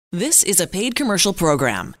This is a paid commercial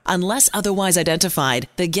program. Unless otherwise identified,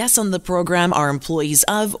 the guests on the program are employees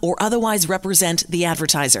of or otherwise represent the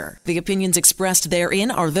advertiser. The opinions expressed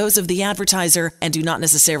therein are those of the advertiser and do not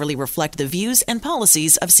necessarily reflect the views and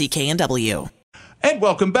policies of CKNW. And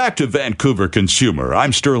welcome back to Vancouver Consumer.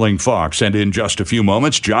 I'm Sterling Fox, and in just a few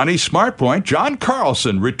moments, Johnny SmartPoint, John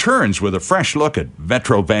Carlson, returns with a fresh look at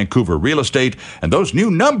Metro Vancouver real estate and those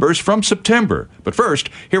new numbers from September. But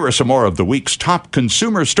first, here are some more of the week's top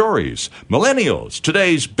consumer stories. Millennials,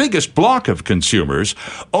 today's biggest block of consumers,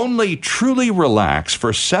 only truly relax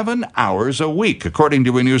for 7 hours a week, according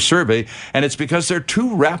to a new survey, and it's because they're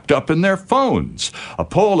too wrapped up in their phones. A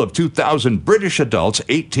poll of 2,000 British adults,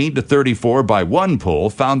 18 to 34, by one poll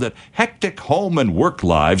found that hectic home and work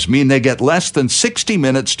lives mean they get less than 60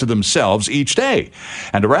 minutes to themselves each day.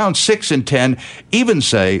 And around 6 in 10 even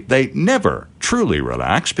say they never truly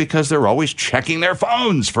relax because they're always checking their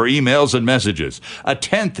phones for emails and messages. A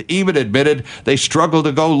tenth even admitted they struggle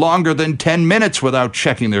to go longer than 10 minutes without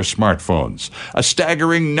checking their smartphones. A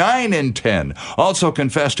staggering 9 in 10 also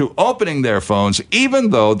confessed to opening their phones even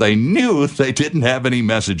though they knew they didn't have any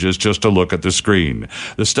messages just to look at the screen.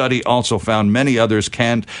 The study also found many others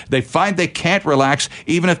can't relax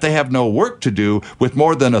even if they have no work to do, with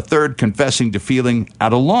more than a third confessing to feeling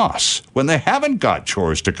at a loss when they haven't got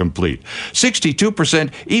chores to complete.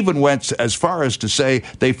 62% even went as far as to say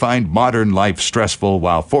they find modern life stressful,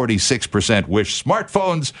 while 46% wish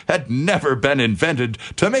smartphones had never been invented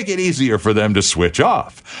to make it easier for them to switch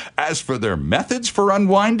off. As for their methods for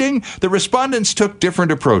unwinding, the respondents took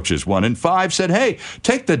different approaches. 1 in 5 said, hey,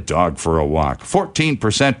 take the dog for a walk.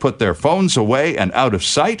 14% put their phones away and out of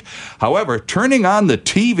sight. However, turning on the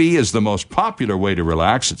TV is the most popular way to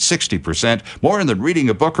relax at 60%, more than reading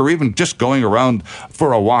a book or even just going around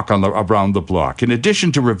for a walk around the block. In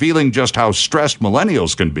addition to revealing just how stressed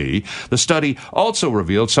millennials can be, the study also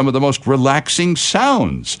revealed some of the most relaxing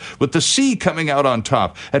sounds, with the sea coming out on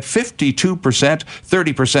top at 52%.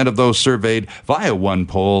 30% of those surveyed via one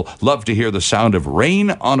poll love to hear the sound of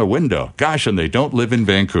rain on a window. Gosh, and they don't live in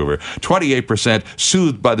Vancouver. 28%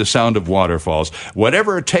 soothed by the sound of waterfalls.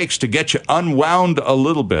 Whatever it takes to get you unwound a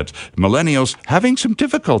little bit. Millennials having some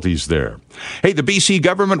difficulties there. Hey, the BC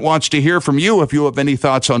government wants to hear from you if you have any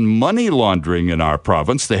thoughts on money laundering in our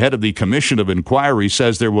province. The head of the Commission of Inquiry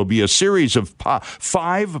says there will be a series of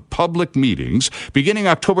 5 public meetings beginning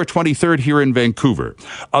October 23rd here in Vancouver.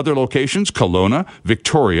 Other locations, Kelowna,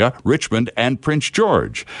 Victoria, Richmond, and Prince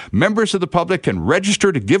George. Members of the public can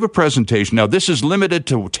register to give a presentation. Now, this is limited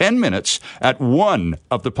to 10 minutes at one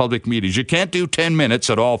of the public meetings. You can't do 10 minutes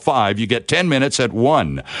at all 5. You get 10 minutes at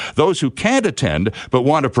one. Those who can't attend but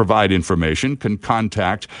want to provide information can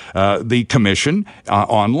contact the Commission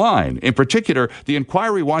online. In particular, the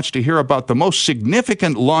inquiry wants to hear about the most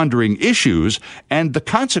significant laundering issues and the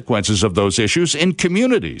consequences of those issues in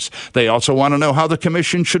communities. They also want to know how the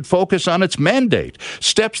Commission should focus on its mandate,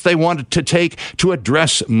 steps they want to take to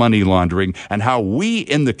address money laundering, and how we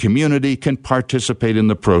in the community can participate in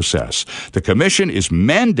the process. The Commission is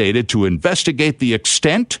mandated to investigate the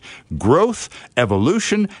extent, growth,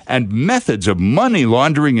 evolution, and methods of money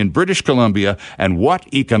laundering in British Columbia and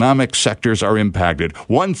what economic sectors are impacted.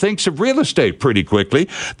 One thinks of real estate pretty quickly.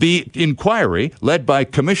 The inquiry, led by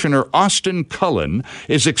Commissioner Austin Cullen,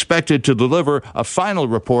 is expected to deliver a final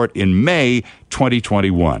report in May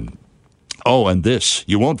 2021. Oh, and this,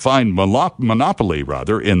 you won't find Monopoly,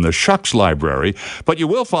 in the Shucks library, but you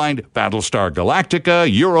will find Battlestar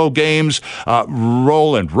Galactica, Euro games,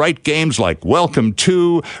 roll and write games like Welcome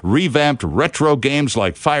To, revamped retro games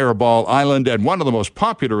like Fireball Island, and one of the most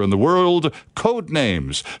popular in the world,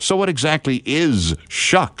 Codenames. So what exactly is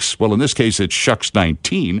Shucks? Well, in this case, it's Shucks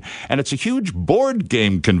 19, and it's a huge board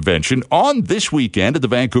game convention on this weekend at the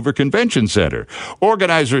Vancouver Convention Centre.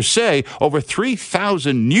 Organizers say over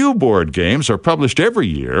 3,000 new board games are published every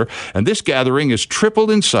year, and this gathering is tripled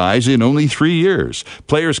in size in only 3 years.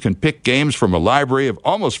 Players can pick games from a library of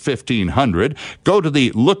almost 1,500, go to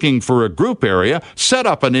the Looking for a Group area, set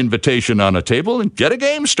up an invitation on a table, and get a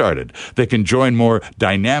game started. They can join more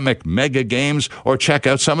dynamic mega games or check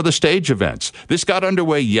out some of the stage events. This got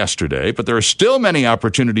underway yesterday, but there are still many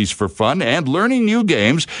opportunities for fun and learning new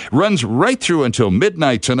games. Runs right through until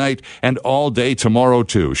midnight tonight and all day tomorrow,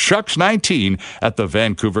 too. Shucks 19 at the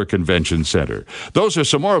Vancouver Convention Center. Those are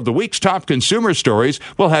some more of the week's top consumer stories.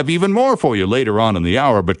 We'll have even more for you later on in the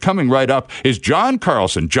hour, but coming right up is John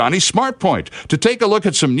Carlson, Johnny SmartPoint, to take a look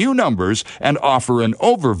at some new numbers and offer an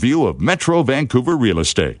overview of Metro Vancouver real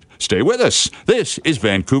estate. Stay with us. This is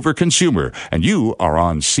Vancouver Consumer, and you are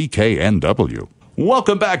on CKNW.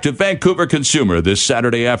 Welcome back to Vancouver Consumer. This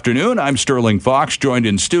Saturday afternoon, I'm Sterling Fox, joined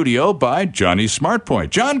in studio by Johnny SmartPoint.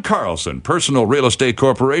 John Carlson, Personal Real Estate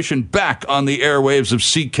Corporation, back on the airwaves of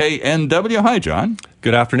CKNW. Hi, John.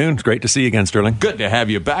 Good afternoon. It's great to see you again, Sterling. Good to have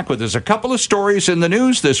you back with us. A couple of stories in the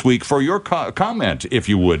news this week for your comment, if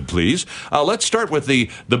you would, please. Let's start with the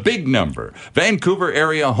big number. Vancouver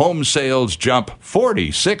area home sales jump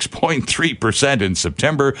 46.3% in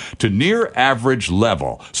September to near average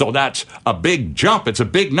level. So that's a big jump. It's a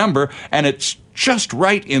big number, and it's just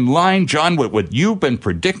right in line, John, with what you've been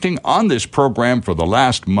predicting on this program for the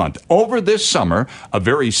last month. Over this summer, a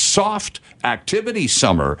very soft activity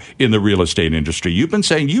summer in the real estate industry. You've been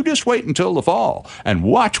saying you just wait until the fall and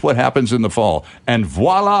watch what happens in the fall. And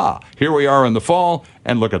voila, here we are in the fall,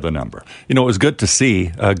 and look at the number. You know, it was good to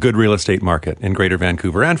see a good real estate market in Greater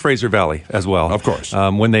Vancouver and Fraser Valley as well. Of course.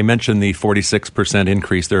 When they mentioned the 46%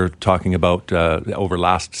 increase, they're talking about over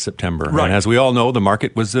last September. Right. And as we all know, the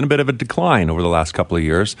market was in a bit of a decline over the last couple of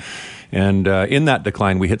years. And in that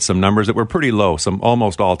decline, we hit some numbers that were pretty low, some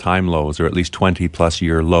almost all-time lows, or at least 20-plus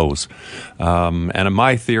year lows. And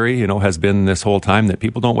my theory, has been this whole time that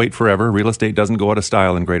people don't wait forever. Real estate doesn't go out of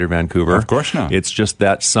style in Greater Vancouver. Of course not. It's just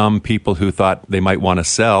that some people who thought they might want to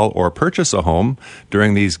sell or purchase a home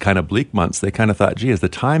during these kind of bleak months, they kind of thought, gee, is the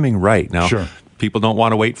timing right? Now, sure. People don't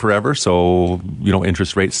want to wait forever, so,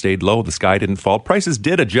 interest rates stayed low. The sky didn't fall. Prices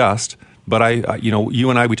did adjust. But you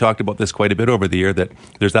and I, we talked about this quite a bit over the year, that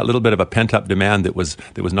there's that little bit of a pent-up demand that was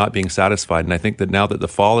not being satisfied. And I think that now that the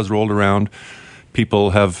fall has rolled around,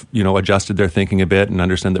 people have, adjusted their thinking a bit and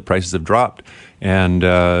understand that prices have dropped. And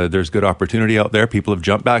there's good opportunity out there. People have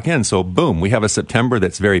jumped back in. So, boom, we have a September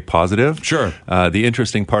that's very positive. Sure. The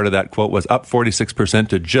interesting part of that quote was up 46%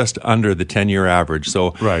 to just under the 10-year average.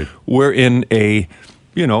 So right. We're in a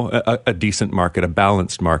decent market, a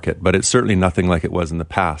balanced market, but it's certainly nothing like it was in the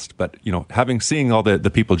past. But, seeing all the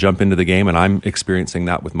people jump into the game, and I'm experiencing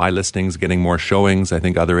that with my listings, getting more showings. I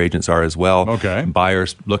think other agents are as well. Okay.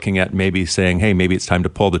 Buyers looking at maybe saying, hey, maybe it's time to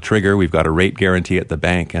pull the trigger. We've got a rate guarantee at the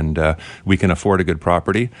bank, and we can afford a good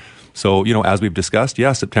property. So, as we've discussed,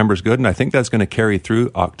 September's good, and I think that's going to carry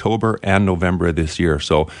through October and November this year.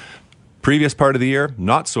 So, previous part of the year,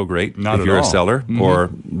 not so great if you're a seller or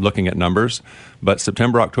looking at numbers. But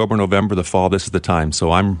September, October, November, the fall, this is the time.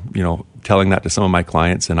 So I'm, telling that to some of my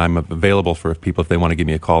clients, and I'm available for people if they want to give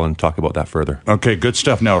me a call and talk about that further. Okay, good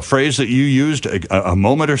stuff. Now, a phrase that you used a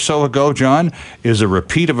moment or so ago, John, is a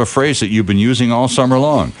repeat of a phrase that you've been using all summer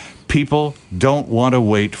long. People don't want to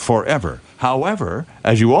wait forever. However,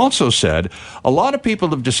 as you also said, a lot of people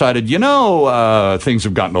have decided, things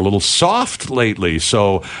have gotten a little soft lately,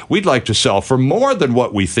 so we'd like to sell for more than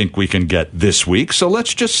what we think we can get this week, so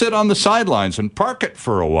let's just sit on the sidelines and park it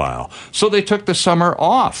for a while. So they took the summer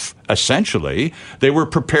off, essentially. They were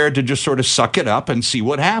prepared to just sort of suck it up and see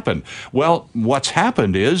what happened. Well, what's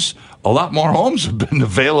happened is a lot more homes have been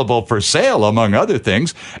available for sale, among other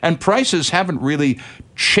things, and prices haven't really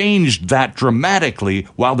changed that dramatically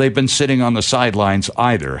while they've been sitting on the sidelines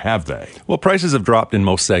either, have they? Well, prices have dropped in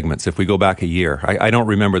most segments. If we go back a year, I don't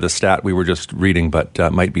remember the stat we were just reading, but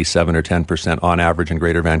might be 7 or 10% on average in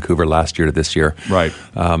Greater Vancouver last year to this year. Right.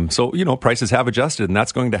 So, prices have adjusted, and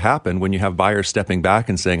that's going to happen when you have buyers stepping back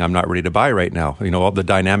and saying, I'm not ready to buy right now. All the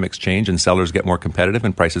dynamics change and sellers get more competitive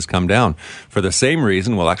and prices come down. For the same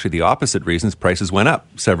reason, well, actually the opposite reasons, prices went up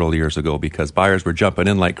several years ago because buyers were jumping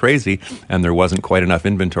in like crazy and there wasn't quite enough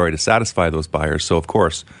inventory to satisfy those buyers. So, of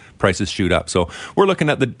course, prices shoot up. So we're looking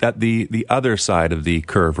at the other side of the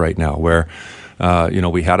curve right now where,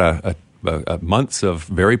 we had a months of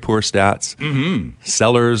very poor stats. Mm-hmm.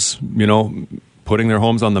 Sellers, putting their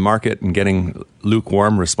homes on the market and getting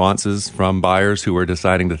lukewarm responses from buyers who were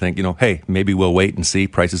deciding to think, hey, maybe we'll wait and see,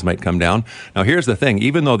 prices might come down. Now, here's the thing.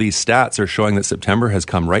 Even though these stats are showing that September has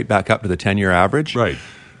come right back up to the 10-year average, right,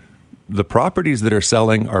 the properties that are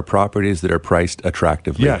selling are properties that are priced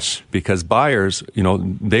attractively. Yes. Because buyers,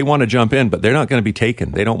 they want to jump in, but they're not going to be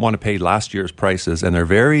taken. They don't want to pay last year's prices, and they're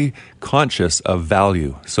very conscious of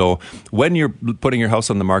value. So when you're putting your house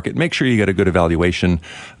on the market, make sure you get a good evaluation.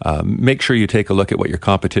 Make sure you take a look at what your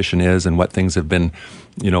competition is and what things have been,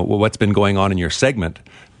 what's been going on in your segment.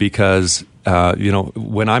 Because,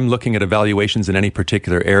 when I'm looking at evaluations in any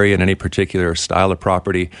particular area, in any particular style of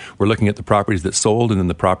property, we're looking at the properties that sold and then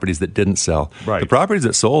the properties that didn't sell. Right. The properties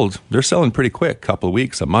that sold, they're selling pretty quick, a couple of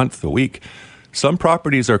weeks, a month, a week. Some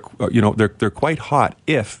properties are, they're quite hot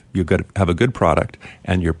if you have a good product,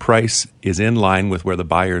 and your price is in line with where the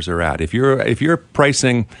buyers are at. If you're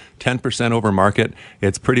pricing 10% over market,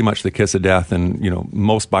 it's pretty much the kiss of death. And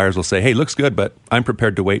most buyers will say, "Hey, looks good, but I'm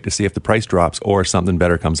prepared to wait to see if the price drops or something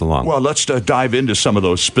better comes along." Well, let's dive into some of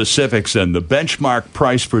those specifics. And the benchmark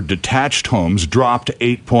price for detached homes dropped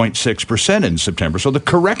 8.6% in September. So the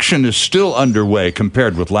correction is still underway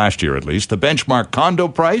compared with last year, at least. The benchmark condo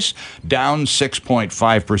price down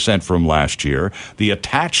 6.5% from last year. The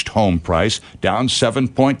attached home price down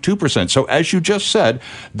 7.2%. So as you just said,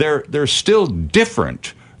 they're still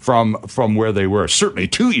different from where they were, certainly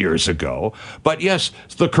 2 years ago. But yes,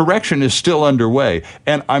 the correction is still underway.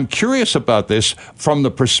 And I'm curious about this from the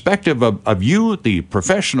perspective of you, the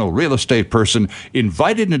professional real estate person,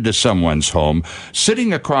 invited into someone's home,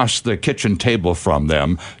 sitting across the kitchen table from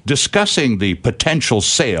them, discussing the potential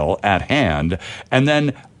sale at hand, and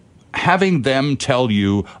then having them tell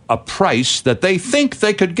you a price that they think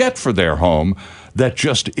they could get for their home that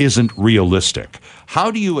just isn't realistic.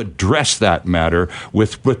 How do you address that matter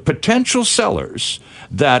with potential sellers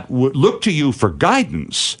that would look to you for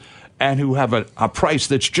guidance and who have a price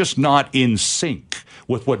that's just not in sync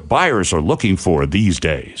with what buyers are looking for these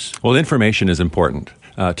days? Well, information is important.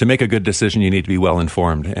 To make a good decision, you need to be well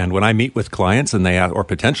informed. And when I meet with clients or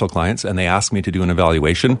potential clients and they ask me to do an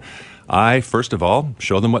evaluation, I, first of all,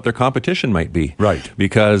 show them what their competition might be. Right.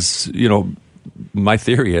 Because, my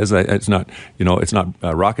theory is, it's not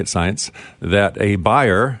rocket science, that a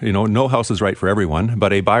buyer, no house is right for everyone,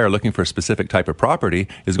 but a buyer looking for a specific type of property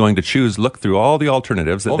is going to look through all the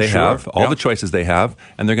alternatives that they have, all the choices they have,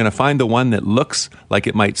 and they're going to find the one that looks like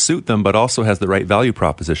it might suit them, but also has the right value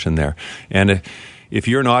proposition there. And if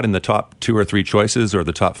you're not in the top 2 or 3 choices or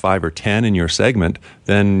the top 5 or 10 in your segment,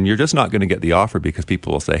 then you're just not going to get the offer because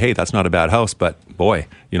people will say, "Hey, that's not a bad house, but boy,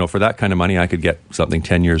 for that kind of money, I could get something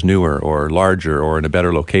 10 years newer or larger or in a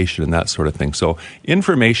better location," and that sort of thing. So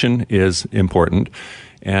information is important.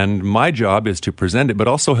 And my job is to present it, but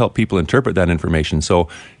also help people interpret that information. So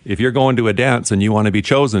if you're going to a dance and you want to be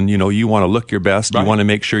chosen, you want to look your best. Right. You want to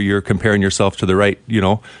make sure you're comparing yourself to the right,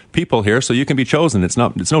 people here so you can be chosen. It's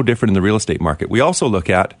no different in the real estate market. We also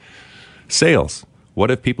look at sales.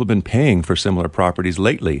 What have people been paying for similar properties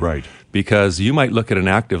lately? Right. Because you might look at an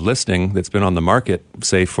active listing that's been on the market,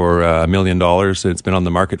 say for $1 million, and it's been on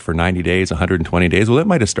the market for 90 days, 120 days. Well, it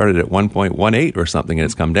might have started at 1.18 or something, and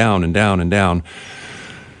it's come down and down and down.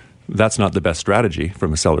 That's not the best strategy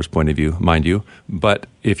from a seller's point of view, mind you. But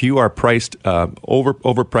if you are priced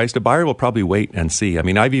overpriced, a buyer will probably wait and see. I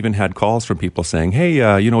mean, I've even had calls from people saying, "Hey,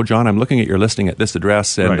 John, I'm looking at your listing at this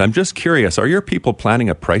address, and I'm just curious, are your people planning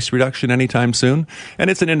a price reduction anytime soon?" And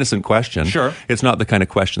it's an innocent question. Sure. It's not the kind of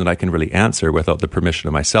question that I can really answer without the permission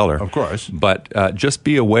of my seller. Of course. But just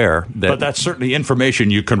be aware that... But that's certainly information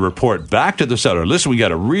you can report back to the seller. Listen, we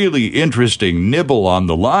got a really interesting nibble on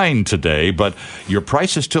the line today, but your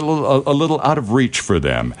price is still a little out of reach for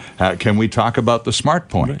them. Can we talk about the smart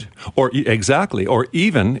point? Or exactly. Or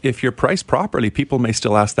even if you're priced properly, people may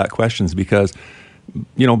still ask that questions because,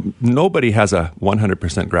 nobody has a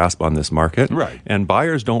 100% grasp on this market. Right. And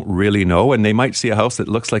buyers don't really know. And they might see a house that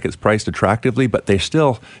looks like it's priced attractively, but they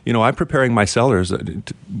still, I'm preparing my sellers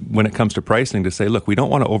when it comes to pricing to say, look, we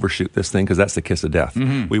don't want to overshoot this thing because that's the kiss of death.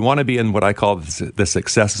 Mm-hmm. We want to be in what I call the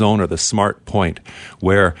success zone or the smart point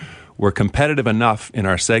where we're competitive enough in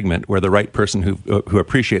our segment where the right person who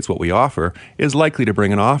appreciates what we offer is likely to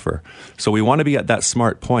bring an offer. So we want to be at that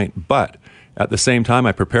smart point. But at the same time,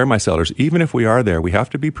 I prepare my sellers. Even if we are there, we have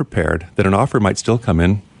to be prepared that an offer might still come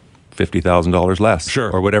in $50,000 less, sure,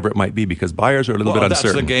 or whatever it might be, because buyers are a little bit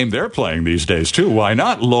uncertain. That's the game they're playing these days, too. Why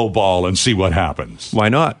not lowball and see what happens? Why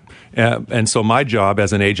not? And so my job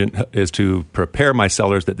as an agent is to prepare my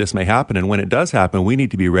sellers that this may happen. And when it does happen, we need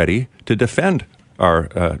to be ready to defend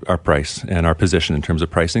our price and our position in terms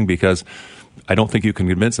of pricing, because I don't think you can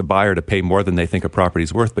convince a buyer to pay more than they think a property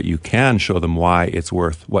is worth, but you can show them why it's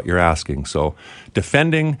worth what you're asking. So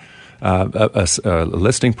defending a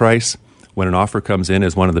listing price when an offer comes in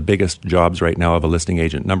is one of the biggest jobs right now of a listing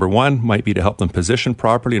agent. Number one might be to help them position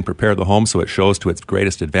properly and prepare the home so it shows to its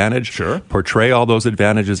greatest advantage. Sure. Portray all those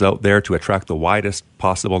advantages out there to attract the widest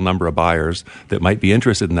possible number of buyers that might be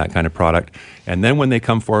interested in that kind of product. And then when they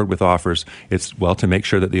come forward with offers, it's, to make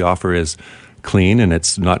sure that the offer is clean and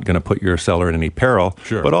it's not going to put your seller in any peril,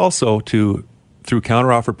 sure, but also to, through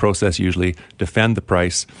counteroffer process, usually defend the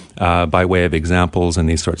price by way of examples and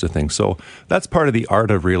these sorts of things. So that's part of the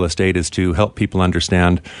art of real estate, is to help people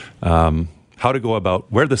understand how to go about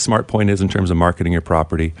where the smart point is in terms of marketing your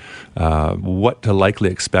property, what to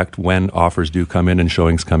likely expect when offers do come in and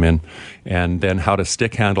showings come in, and then how to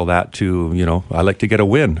stick handle that to, I like to get a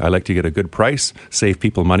win. I like to get a good price, save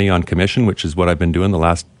people money on commission, which is what I've been doing the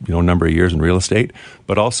last, number of years in real estate,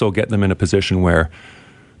 but also get them in a position where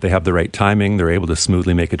they have the right timing. They're able to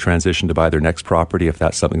smoothly make a transition to buy their next property if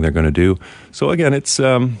that's something they're going to do. So again, it's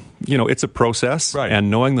it's a process, right.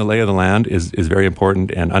 And knowing the lay of the land is very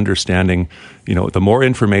important. And understanding, the more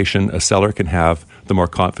information a seller can have, the more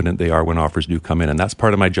confident they are when offers do come in. And that's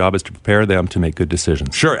part of my job, is to prepare them to make good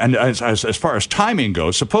decisions. Sure. And as far as timing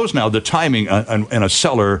goes, suppose now the timing in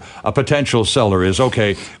a potential seller is,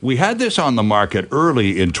 okay, we had this on the market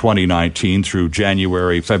early in 2019 through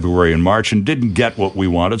January, February, and March, and didn't get what we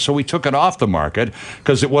wanted, so we took it off the market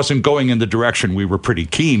because it wasn't going in the direction we were pretty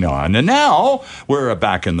keen on. And now we're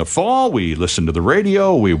back in the fall. We listen to the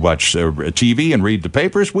radio, we watch TV and read the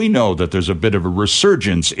papers. We know that there's a bit of a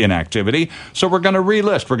resurgence in activity, so we're going to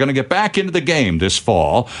relist. We're going to get back into the game this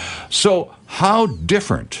fall. So how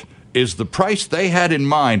different is the price they had in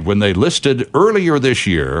mind when they listed earlier this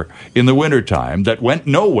year in the wintertime that went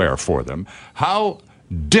nowhere for them? How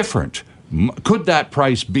different could that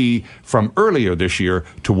price be from earlier this year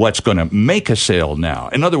to what's going to make a sale now?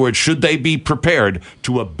 In other words, should they be prepared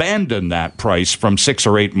to abandon that price from 6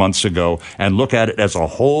 or 8 months ago and look at it as a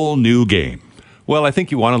whole new game? Well, I think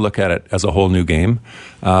you want to look at it as a whole new game.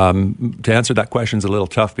 To answer that question is a little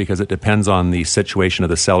tough because it depends on the situation of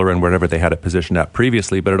the seller and wherever they had it positioned at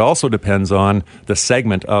previously, but it also depends on the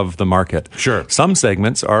segment of the market. Sure. Some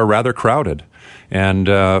segments are rather crowded. And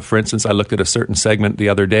for instance, I looked at a certain segment the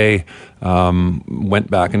other day,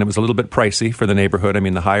 went back, and it was a little bit pricey for the neighborhood. I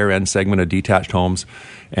mean, the higher end segment of detached homes.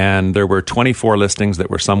 And there were 24 listings that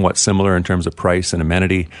were somewhat similar in terms of price and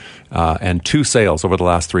amenity, and 2 sales over the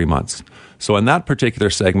last 3 months. So in that particular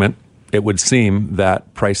segment, it would seem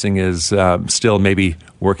that pricing is still maybe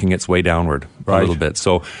working its way downward a little bit.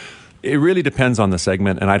 So it really depends on the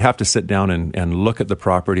segment, and I'd have to sit down and look at the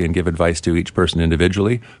property and give advice to each person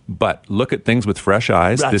individually. But look at things with fresh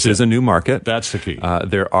eyes. This is a new market. That's the key.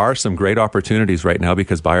 There are some great opportunities right now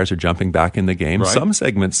because buyers are jumping back in the game. Right. Some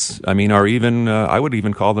segments, are even, I would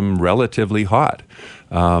even call them relatively hot.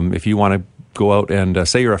 If you want to go out and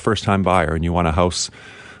say you're a first-time buyer and you want a house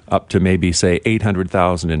up to maybe, say,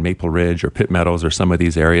 $800,000 in Maple Ridge or Pitt Meadows or some of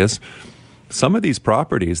these areas, some of these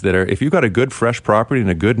properties that are, if you've got a good fresh property in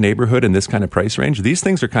a good neighborhood in this kind of price range, these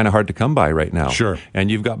things are kind of hard to come by right now. Sure.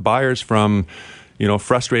 And you've got buyers from,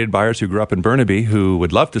 frustrated buyers who grew up in Burnaby who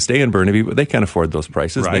would love to stay in Burnaby, but they can't afford those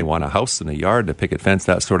prices. Right. They want a house and a yard, a picket fence,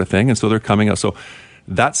 that sort of thing. And so they're coming out. So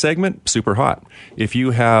that segment, super hot. If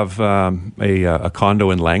you have a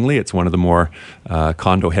condo in Langley, it's one of the more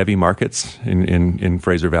condo-heavy markets in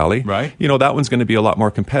Fraser Valley. Right. That one's going to be a lot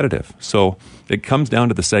more competitive. So it comes down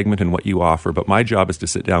to the segment and what you offer. But my job is to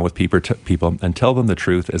sit down with people and tell them the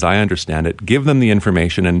truth as I understand it, give them the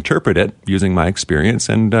information and interpret it using my experience,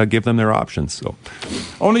 and give them their options. So,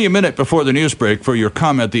 only a minute before the news break for your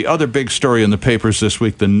comment. The other big story in the papers this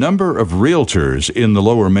week, the number of realtors in the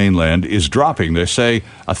Lower Mainland is dropping. They say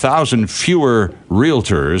 1,000 fewer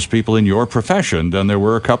realtors, people in your profession, than there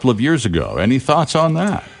were a couple of years ago. Any thoughts on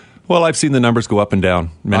that? Well, I've seen the numbers go up and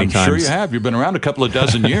down many times. I'm sure you have. You've been around a couple of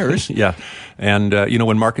dozen years. Yeah. And,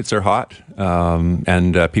 when markets are hot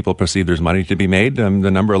and people perceive there's money to be made, the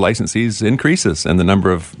number of licensees increases and the number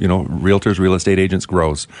of, realtors, real estate agents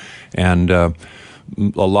grows. And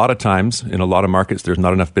a lot of times in a lot of markets, there's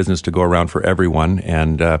not enough business to go around for everyone.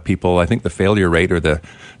 And people, I think the failure rate or the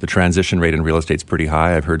transition rate in real estate is pretty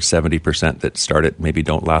high. I've heard 70% that start it maybe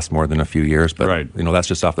don't last more than a few years. But, right. That's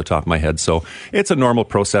just off the top of my head. So it's a normal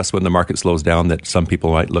process when the market slows down that some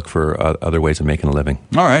people might look for other ways of making a living.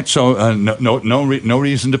 All right. So no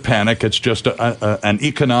reason to panic. It's just an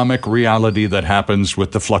economic reality that happens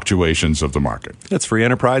with the fluctuations of the market. It's free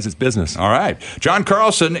enterprise. It's business. All right. John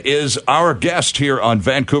Carlson is our guest here on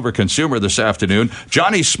Vancouver Consumer this afternoon.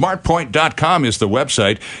 JohnnySmartPoint.com is the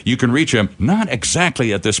website. You can reach him, not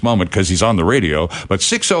exactly at this moment because he's on the radio, but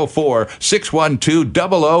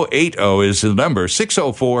 604-612-0080 is the number,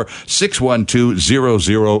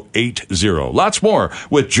 604-612-0080. Lots more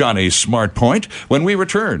with Johnny SmartPoint when we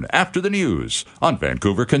return after the news on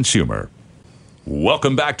Vancouver Consumer.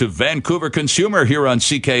 Welcome back to Vancouver Consumer here on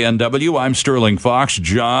CKNW. I'm Sterling Fox.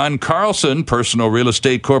 John Carlson, Personal Real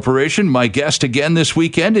Estate Corporation, my guest again this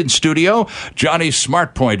weekend in studio. Johnny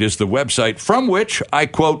SmartPoint is the website from which I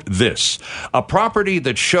quote this: a property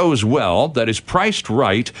that shows well, that is priced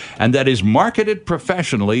right, and that is marketed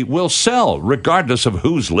professionally will sell regardless of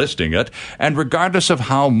who's listing it and regardless of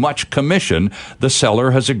how much commission the seller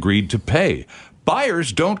has agreed to pay.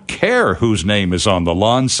 Buyers don't care whose name is on the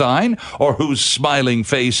lawn sign or whose smiling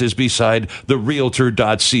face is beside the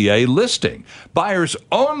Realtor.ca listing. Buyers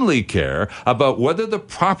only care about whether the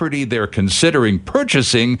property they're considering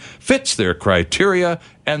purchasing fits their criteria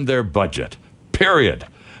and their budget. Period.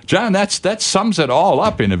 John, that sums it all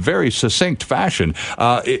up in a very succinct fashion.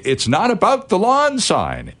 It's not about the lawn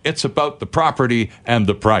sign. It's about the property and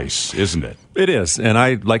the price, isn't it? It is. And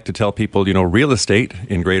I like to tell people, real estate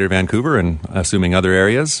in Greater Vancouver and assuming other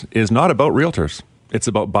areas is not about realtors. It's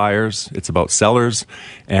about buyers. It's about sellers.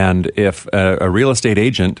 And if a real estate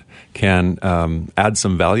agent can add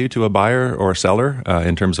some value to a buyer or seller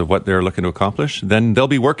in terms of what they're looking to accomplish, then they'll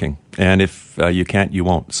be working. And if you can't, you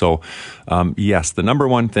won't. So, yes, the number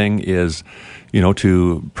one thing is,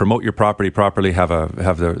 to promote your property properly, have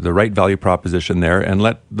the right value proposition there, and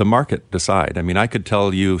let the market decide. I mean, I could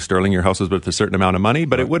tell you, Sterling, your house was worth a certain amount of money,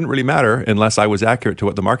 but it wouldn't really matter unless I was accurate to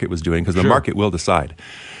what the market was doing, because the market will decide.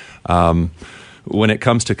 When it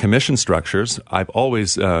comes to commission structures, I've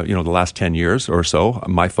always, the last 10 years or so,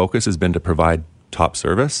 my focus has been to provide top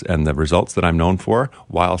service and the results that I'm known for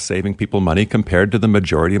while saving people money compared to the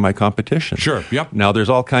majority of my competition. Sure, yep. Now, there's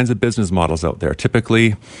all kinds of business models out there.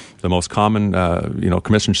 Typically, the most common,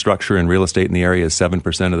 commission structure in real estate in the area is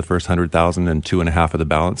 7% of the first 100,000 and 2.5% of the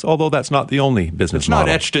balance, although that's not the only business model. It's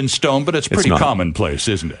not etched in stone, but it's pretty commonplace,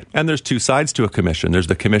 isn't it? And there's two sides to a commission. There's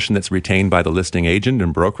the commission that's retained by the listing agent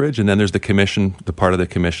and brokerage, and then there's the part of the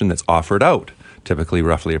commission that's offered out, typically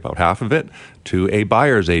roughly about half of it, to a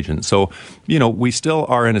buyer's agent. So, we still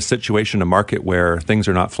are in a situation, a market where things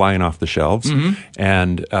are not flying off the shelves,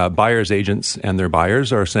 and buyer's agents and their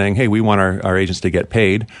buyers are saying, hey, we want our agents to get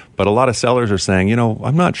paid, but a lot of sellers are saying,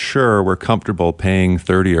 I'm not sure we're comfortable paying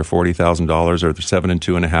 $30,000 or $40,000 or 7 and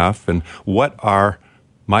 2.5, and what are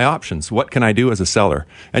my options? What can I do as a seller?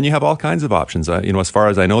 And you have all kinds of options. As far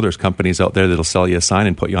as I know, there's companies out there that'll sell you a sign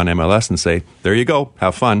and put you on MLS and say, there you go,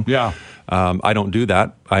 have fun. Yeah. I don't do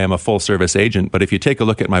that. I am a full-service agent. But if you take a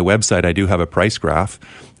look at my website, I do have a price graph.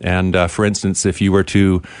 And for instance, if you were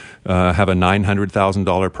to have a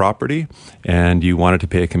 $900,000 property and you wanted to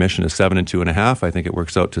pay a commission of 7 and 2.5, I think it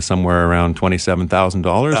works out to somewhere around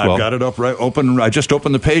 $27,000. I've got it up right open. I just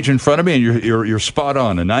opened the page in front of me, and you're spot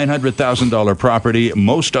on. A $900,000 property.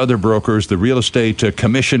 Most other brokers, the real estate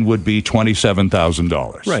commission would be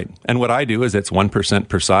 $27,000. Right. And what I do is it's 1%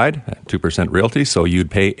 per side, 2% realty. So you'd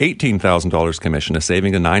pay $18,000 commission, a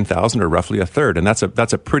saving of $9,000 or roughly a third, and that's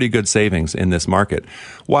a pretty good savings in this market,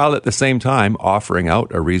 while at the same time offering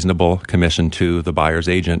out a reasonable commission to the buyer's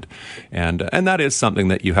agent, and that is something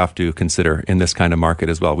that you have to consider in this kind of market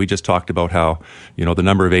as well. We just talked about how the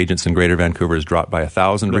number of agents in Greater Vancouver has dropped by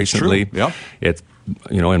 1,000 recently. True. Yep. It's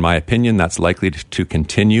in my opinion, that's likely to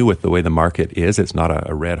continue with the way the market is. It's not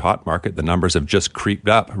a red-hot market. The numbers have just creeped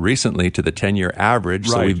up recently to the 10-year average.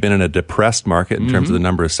 Right. So we've been in a depressed market in terms of the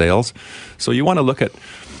number of sales. So you want to look at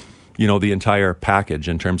the entire package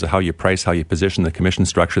in terms of how you price, how you position the commission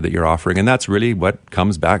structure that you're offering. And that's really what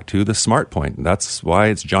comes back to the Smart Point. That's why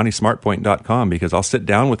it's johnnysmartpoint.com, because I'll sit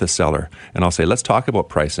down with a seller and I'll say, let's talk about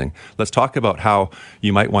pricing. Let's talk about how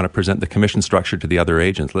you might want to present the commission structure to the other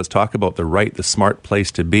agents. Let's talk about the smart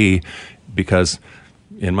place to be, because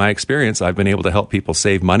in my experience, I've been able to help people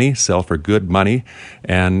save money, sell for good money,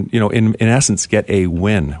 and in essence get a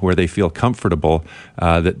win where they feel comfortable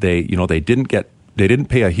that they didn't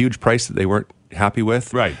pay a huge price that they weren't happy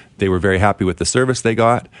with. Right. They were very happy with the service they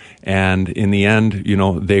got, and in the end,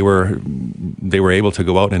 they were able to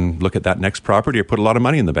go out and look at that next property or put a lot of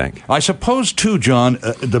money in the bank. I suppose too, John,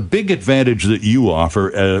 the big advantage that you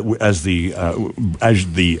offer as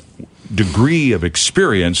the degree of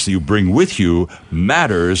experience you bring with you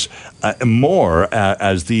matters more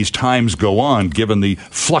as these times go on, given the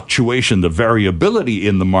fluctuation, the variability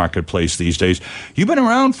in the marketplace these days. You've been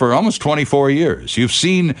around for almost 24 years. You've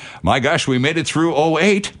seen, my gosh, we made it through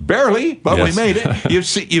 2008, barely, but yes. We made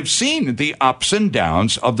it. You've seen the ups and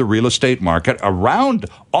downs of the real estate market around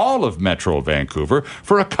all of Metro Vancouver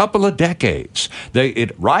for a couple of decades.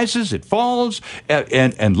 It rises, it falls,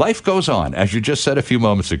 and life goes on, as you just said a few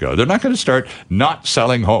moments ago. They're not going to start not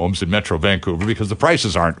selling homes in Metro Vancouver because the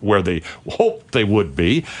prices aren't where they hoped they would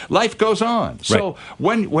be. Life goes on. So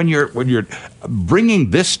when you're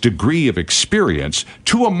bringing this degree of experience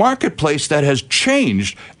to a marketplace that has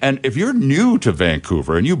changed, and if you're new to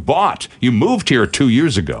Vancouver and you moved here 2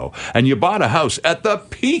 years ago and you bought a house at the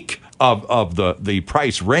peak of the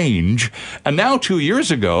price range. And now 2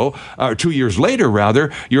 years ago, or 2 years later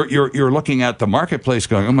rather, you're looking at the marketplace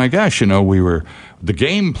going, oh my gosh, the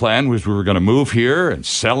game plan was we were going to move here and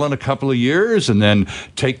sell in a couple of years and then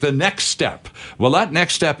take the next step. Well, that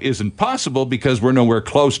next step isn't possible because we're nowhere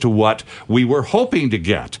close to what we were hoping to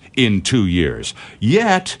get in 2 years.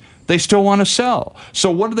 Yet, they still want to sell.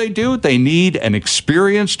 So what do? They need an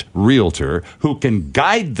experienced realtor who can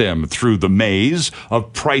guide them through the maze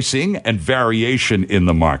of pricing and variation in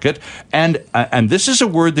the market. And this is a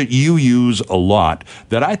word that you use a lot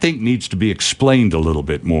that I think needs to be explained a little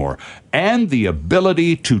bit more. And the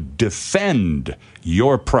ability to defend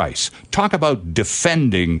your price. Talk about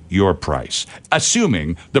defending your price,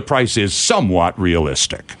 assuming the price is somewhat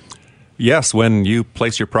realistic. Yes, when you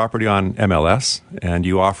place your property on MLS and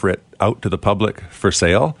you offer it out to the public for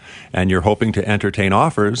sale and you're hoping to entertain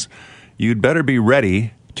offers, you'd better be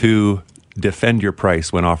ready to defend your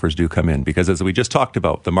price when offers do come in. Because as we just talked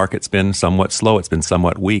about, the market's been somewhat slow. It's been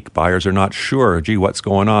somewhat weak. Buyers are not sure, what's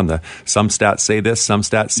going on? Some stats say this, some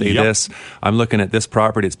stats say this. I'm looking at this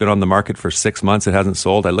property. It's been on the market for 6 months. It hasn't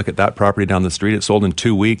sold. I look at that property down the street. It sold in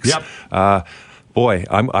 2 weeks. I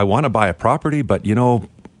want to buy a property, but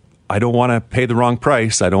I don't want to pay the wrong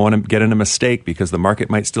price. I don't want to get in a mistake because the market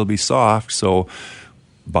might still be soft. So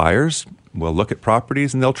buyers will look at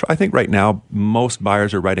properties and they'll try. I think right now most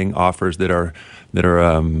buyers are writing offers that are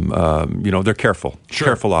they're careful,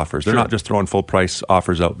 careful offers. They're not just throwing full price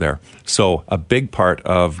offers out there. So a big part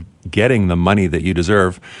of getting the money that you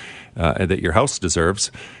deserve, that your house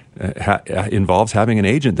deserves, involves having an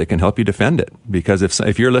agent that can help you defend it. Because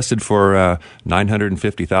if you're listed for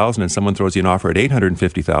 $950,000 and someone throws you an offer at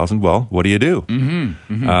 $850,000, well, what do you do?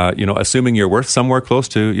 Assuming you're worth somewhere close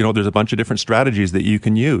to, there's a bunch of different strategies that you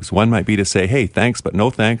can use. One might be to say, hey, thanks, but no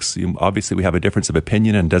thanks. Obviously, we have a difference of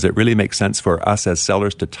opinion, and does it really make sense for us as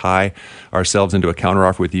sellers to tie ourselves into a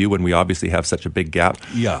counteroffer with you when we obviously have such a big gap?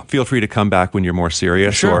 Yeah. Feel free to come back when you're more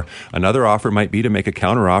serious. Sure. Or another offer might be to make a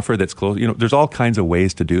counteroffer that's close. There's all kinds of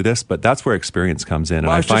ways to do this, but that's where experience comes in.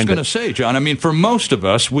 Well, I was just going to say, John, for most of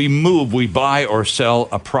us, we buy or sell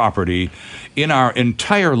a property in our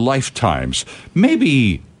entire lifetimes,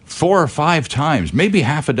 maybe 4 or 5 times, maybe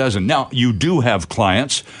half a dozen. Now, you do have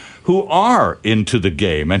clients who are into the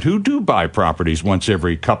game and who do buy properties once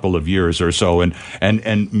every couple of years or so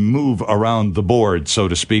and move around the board, so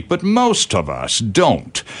to speak, but most of us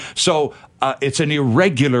don't. So it's an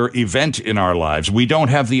irregular event in our lives. We don't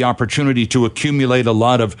have the opportunity to accumulate a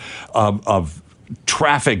lot of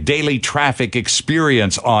daily traffic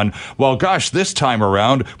experience on, well, gosh, this time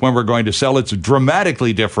around when we're going to sell, it's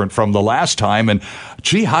dramatically different from the last time. And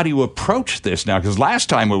gee, how do you approach this now? Because last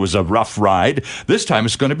time it was a rough ride. This time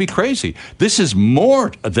it's going to be crazy. This is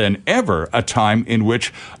more than ever a time in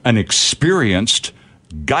which an experienced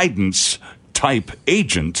guidance type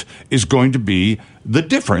agent is going to be the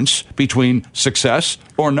difference between success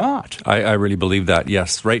or not. I really believe that,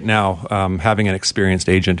 yes. Right now, having an experienced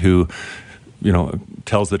agent who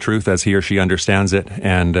tells the truth as he or she understands it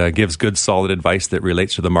and gives good, solid advice that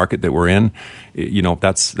relates to the market that we're in,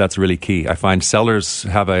 that's really key. I find sellers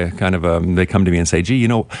have a kind of they come to me and say, gee,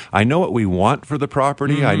 I know what we want for the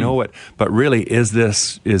property. I know it, but really, is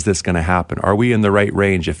this going to happen? Are we in the right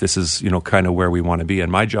range if this is, kind of where we want to be?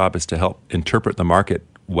 And my job is to help interpret the market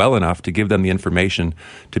well enough to give them the information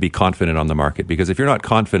to be confident on the market. Because if you're not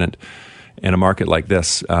confident in a market like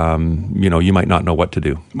this, you might not know what to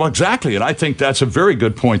do. Well, exactly. And I think that's a very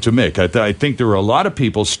good point to make. I think there are a lot of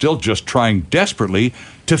people still just trying desperately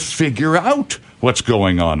to figure out what's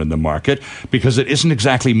going on in the market because it isn't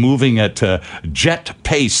exactly moving at jet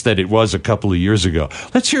pace that it was a couple of years ago.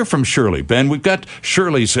 Let's hear from Shirley. Ben, we've got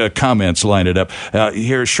Shirley's comments lined up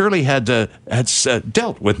here. Shirley had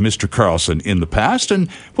dealt with Mr. Carlson in the past, and,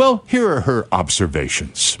 well, here are her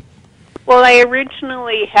observations. Well, I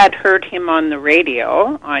originally had heard him on the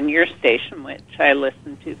radio on your station, which I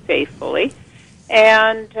listened to faithfully.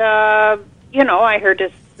 And, I heard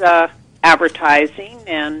his advertising,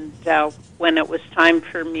 and when it was time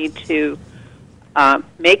for me to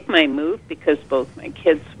make my move, because both my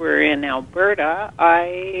kids were in Alberta,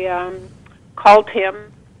 I called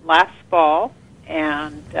him last fall,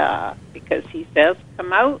 and because he says,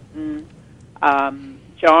 come out, and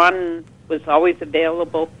John was always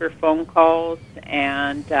available for phone calls,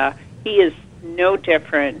 and he is no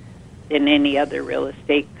different than any other real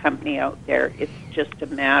estate company out there. It's just a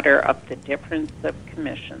matter of the difference of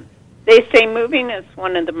commissions. They say moving is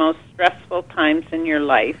one of the most stressful times in your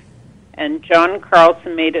life, and John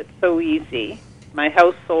Carlson made it so easy. My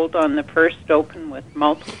house sold on the first open with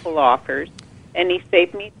multiple offers, and he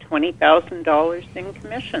saved me $20,000 in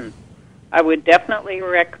commissions. I would definitely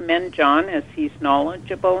recommend John, as he's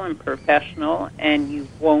knowledgeable and professional, and you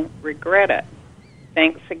won't regret it.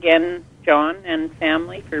 Thanks again, John and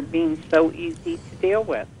family, for being so easy to deal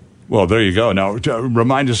with. Well, there you go. Now,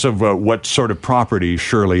 remind us of what sort of property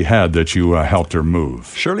Shirley had that you helped her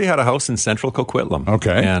move. Shirley had a house in central Coquitlam.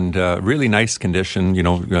 Okay. And really nice condition,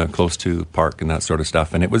 close to park and that sort of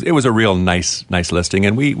stuff. And it was a real nice listing.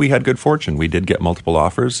 And we had good fortune. We did get multiple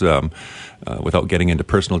offers. Without getting into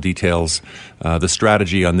personal details, the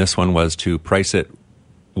strategy on this one was to price it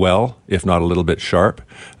well, if not a little bit sharp,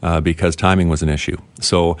 because timing was an issue.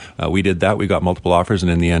 So we did that. We got multiple offers,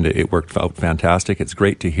 and in the end, it worked out fantastic. It's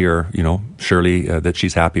great to hear, Shirley, that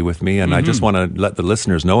she's happy with me. And I just want to let the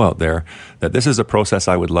listeners know out there that this is a process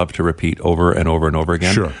I would love to repeat over and over and over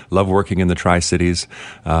again. Sure. Love working in the Tri-Cities.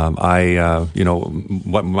 What do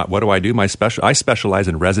I do? I specialize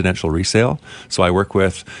in residential resale. So I work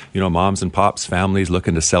with, moms and pops, families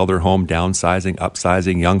looking to sell their home, downsizing,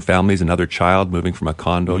 upsizing, young families, another child moving from a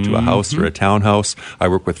condo to a house or a townhouse. I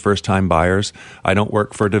work with first-time buyers. I don't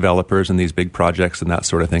work for developers and these big projects and that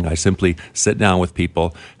sort of thing. I simply sit down with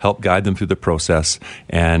people, help guide them through the process,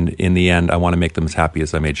 and in the end, I want to make them as happy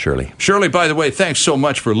as I made Shirley. Shirley, by the way, thanks so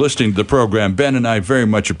much for listening to the program. Ben and I very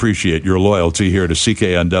much appreciate your loyalty here to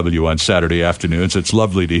CKNW on Saturday afternoons. It's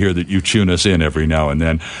lovely to hear that you tune us in every now and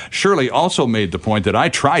then. Shirley also made the point that I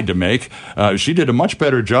tried to make. She did a much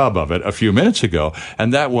better job of it a few minutes ago,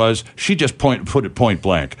 and that was she just put it point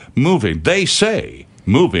blank. Moving. They say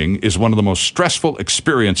moving is one of the most stressful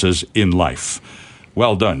experiences in life.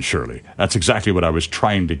 Well done, Shirley. That's exactly what I was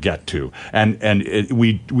trying to get to. And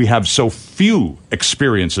we have so few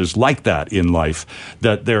experiences like that in life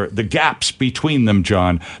that the gaps between them,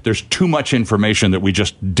 John, there's too much information that we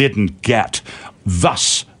just didn't get.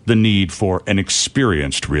 Thus, the need for an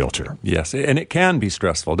experienced realtor. Yes, and it can be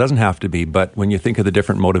stressful. It doesn't have to be, but when you think of the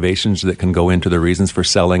different motivations that can go into the reasons for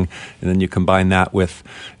selling, and then you combine that with,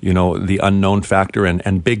 the unknown factor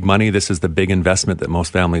and big money, this is the big investment that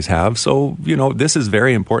most families have. So, this is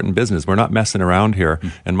very important business. We're not messing around here.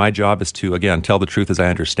 And my job is to, again, tell the truth as I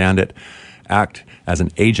understand it, act as an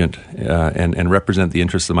agent and represent the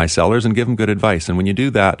interests of my sellers and give them good advice. And when you do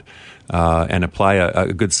that and apply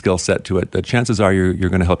a good skill set to it, the chances are you're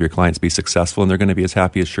going to help your clients be successful and they're going to be as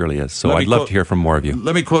happy as Shirley is. So I'd love to hear from more of you.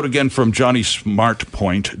 Let me quote again from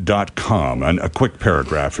JohnnySmartPoint.com, and a quick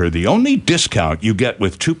paragraph here. The only discount you get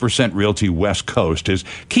with 2% Realty West Coast is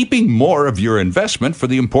keeping more of your investment for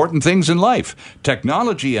the important things in life.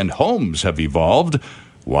 Technology and homes have evolved.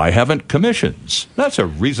 Why haven't commissions? That's a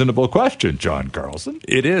reasonable question, John Carlson.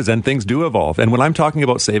 It is, and things do evolve. And when I'm talking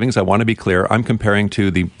about savings, I want to be clear. I'm comparing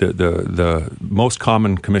to the most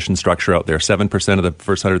common commission structure out there, 7% of the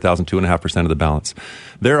first 100,000, 2.5% of the balance.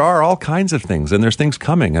 There are all kinds of things, and there's things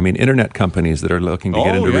coming. I mean, internet companies that are looking to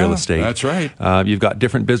get into real estate. That's right. You've got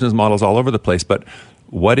different business models all over the place, but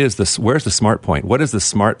where's the smart point? What is the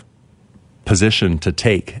smart position to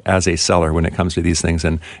take as a seller when it comes to these things,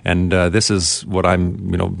 and this is what I'm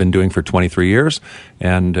been doing for 23 years,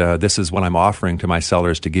 and this is what I'm offering to my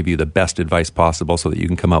sellers to give you the best advice possible so that you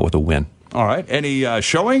can come out with a win. All right. Any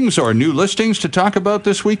showings or new listings to talk about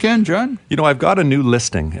this weekend, John? I've got a new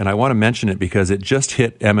listing, and I want to mention it because it just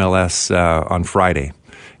hit MLS on Friday.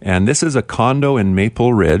 And this is a condo in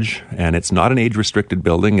Maple Ridge, and it's not an age-restricted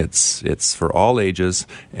building. It's for all ages,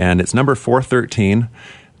 and it's number 413.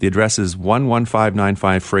 The address is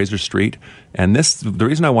 11595 Fraser Street. And the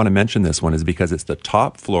reason I want to mention this one is because it's the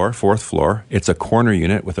top floor, fourth floor. It's a corner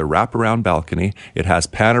unit with a wraparound balcony. It has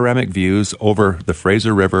panoramic views over the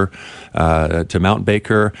Fraser River to Mount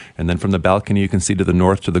Baker. And then from the balcony, you can see to the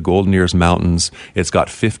north to the Golden Ears Mountains. It's got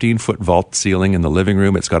 15-foot vault ceiling in the living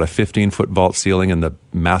room. It's got a 15-foot vault ceiling in the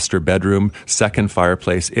master bedroom, second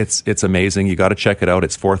fireplace. It's amazing. You got to check it out.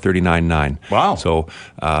 It's $439,900. Wow. So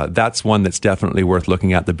that's one that's definitely worth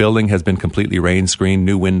looking at. The building has been completely rain screened,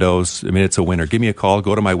 new windows. I mean, it's a winner. Give me a call.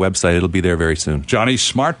 Go to my website. It'll be there very soon.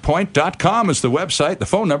 JohnnySmartPoint.com is the website, the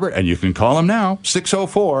phone number, and you can call him now,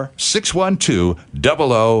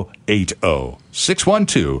 604-612-0080.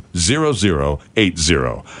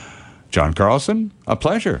 612-0080. John Carlson, a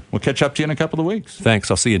pleasure. We'll catch up to you in a couple of weeks. Thanks.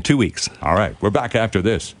 I'll see you in 2 weeks. All right. We're back after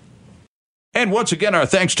this. And once again, our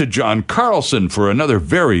thanks to John Carlson for another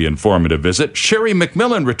very informative visit. Sherry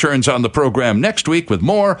McMillan returns on the program next week with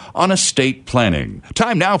more on estate planning.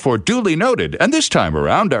 Time now for Duly Noted. And this time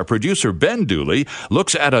around, our producer Ben Dooley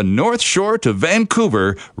looks at a North Shore to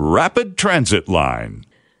Vancouver rapid transit line.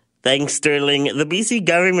 Thanks, Sterling. The BC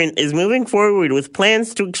government is moving forward with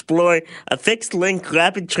plans to explore a fixed-link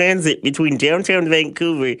rapid transit between downtown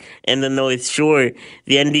Vancouver and the North Shore.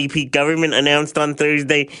 The NDP government announced on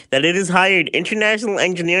Thursday that it has hired international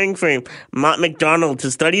engineering firm Mott MacDonald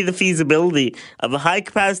to study the feasibility of a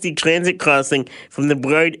high-capacity transit crossing from the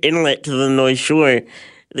Burrard Inlet to the North Shore.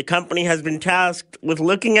 The company has been tasked with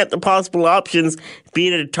looking at the possible options, be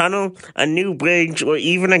it a tunnel, a new bridge, or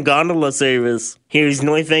even a gondola service. Here's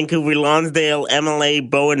North Vancouver Lonsdale MLA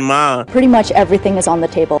Bowen Ma. Pretty much everything is on the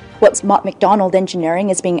table. What Mott MacDonald Engineering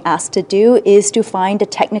is being asked to do is to find a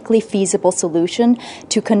technically feasible solution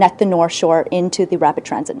to connect the North Shore into the rapid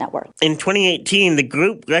transit network. In 2018, the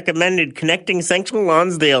group recommended connecting Central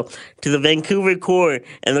Lonsdale to the Vancouver Core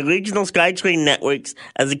and the regional SkyTrain networks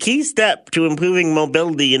as a key step to improving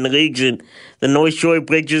mobility in the region. The North Shore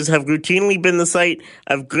bridges have routinely been the site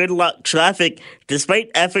of gridlock traffic,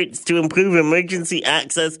 despite efforts to improve emergency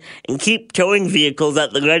access and keep towing vehicles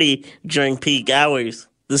at the ready during peak hours.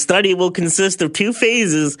 The study will consist of 2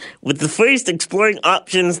 phases, with the first exploring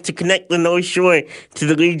options to connect the North Shore to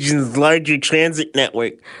the region's larger transit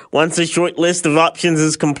network. Once a short list of options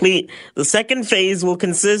is complete, the second phase will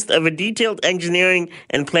consist of a detailed engineering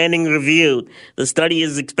and planning review. The study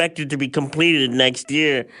is expected to be completed next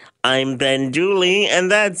year. I'm Ben Dooley,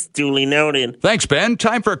 and that's duly noted. Thanks, Ben.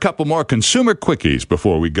 Time for a couple more consumer quickies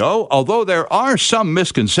before we go. Although there are some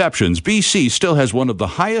misconceptions, BC still has one of the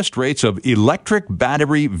highest rates of electric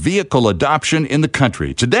battery vehicle adoption in the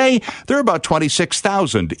country. Today, there are about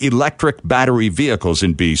 26,000 electric battery vehicles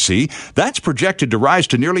in BC. That's projected to rise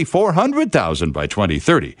to nearly 400,000 by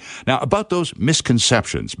 2030. Now, about those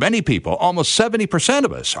misconceptions, many people, almost 70%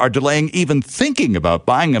 of us, are delaying even thinking about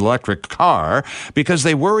buying an electric car because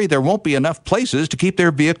they worry there won't be enough places to keep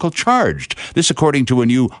their vehicle charged. This according to a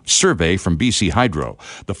new survey from BC Hydro.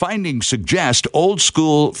 The findings suggest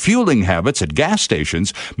old-school fueling habits at gas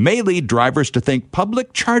stations may lead drivers to think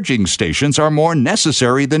public charging stations are more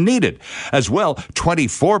necessary than needed. As well,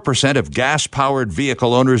 24% of gas-powered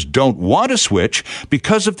vehicle owners don't want to switch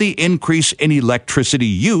because of the increase in electricity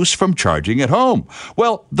use from charging at home.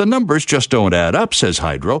 Well, the numbers just don't add up, says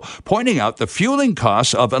Hydro, pointing out the fueling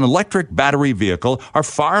costs of an electric battery vehicle are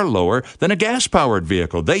far lower than a gas-powered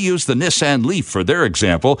vehicle. They use the Nissan Leaf for their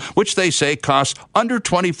example, which they say costs under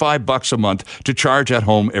 $25 a month to charge at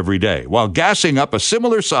home every day, while gassing up a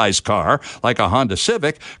similar-sized car, like a Honda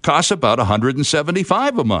Civic, costs about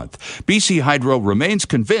 $175 a month. BC Hydro remains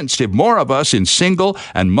convinced if more of us in single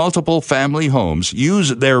and multiple family homes use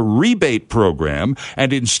their rebate program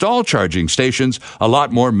and install charging stations, a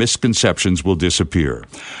lot more misconceptions will disappear.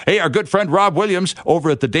 Hey, our good friend Rob Williams over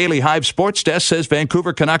at the Daily Hive Sports Desk says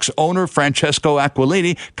Vancouver Canucks owner Francesco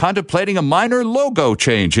Aquilini contemplating a minor logo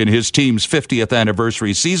change in his team's 50th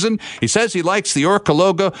anniversary season. He says he likes the Orca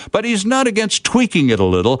logo, but he's not against tweaking it a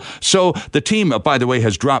little. So the team, by the way,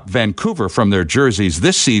 has dropped Vancouver from their jerseys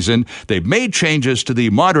this season. They've made changes to the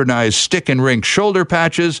modernized stick and rink shoulder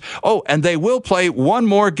patches. Oh, and they will play one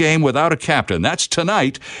more game without a captain. That's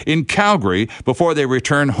tonight in Calgary before they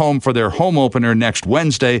return home for their home opener next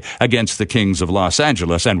Wednesday against the Kings of Los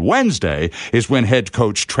Angeles. And Wednesday is when head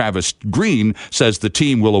coach Travis Green says the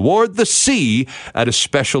team will award the C at a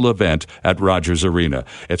special event at Rogers Arena.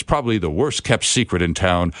 It's probably the worst kept secret in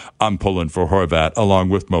town. I'm pulling for Horvat along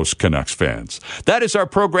with most Canucks fans. That is our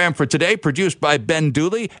program for today, produced by Ben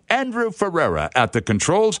Dooley, Andrew Ferreira at the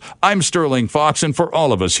controls. I'm Sterling Fox, and for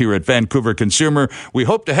all of us here at Vancouver Consumer, we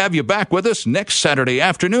hope to have you back with us next Saturday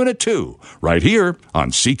afternoon at 2, right here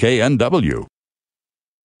on CKNW.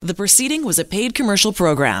 The proceeding was a paid commercial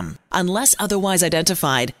program. Unless otherwise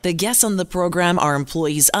identified, the guests on the program are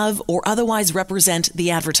employees of or otherwise represent the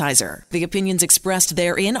advertiser. The opinions expressed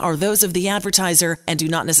therein are those of the advertiser and do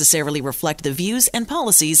not necessarily reflect the views and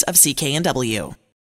policies of CKNW.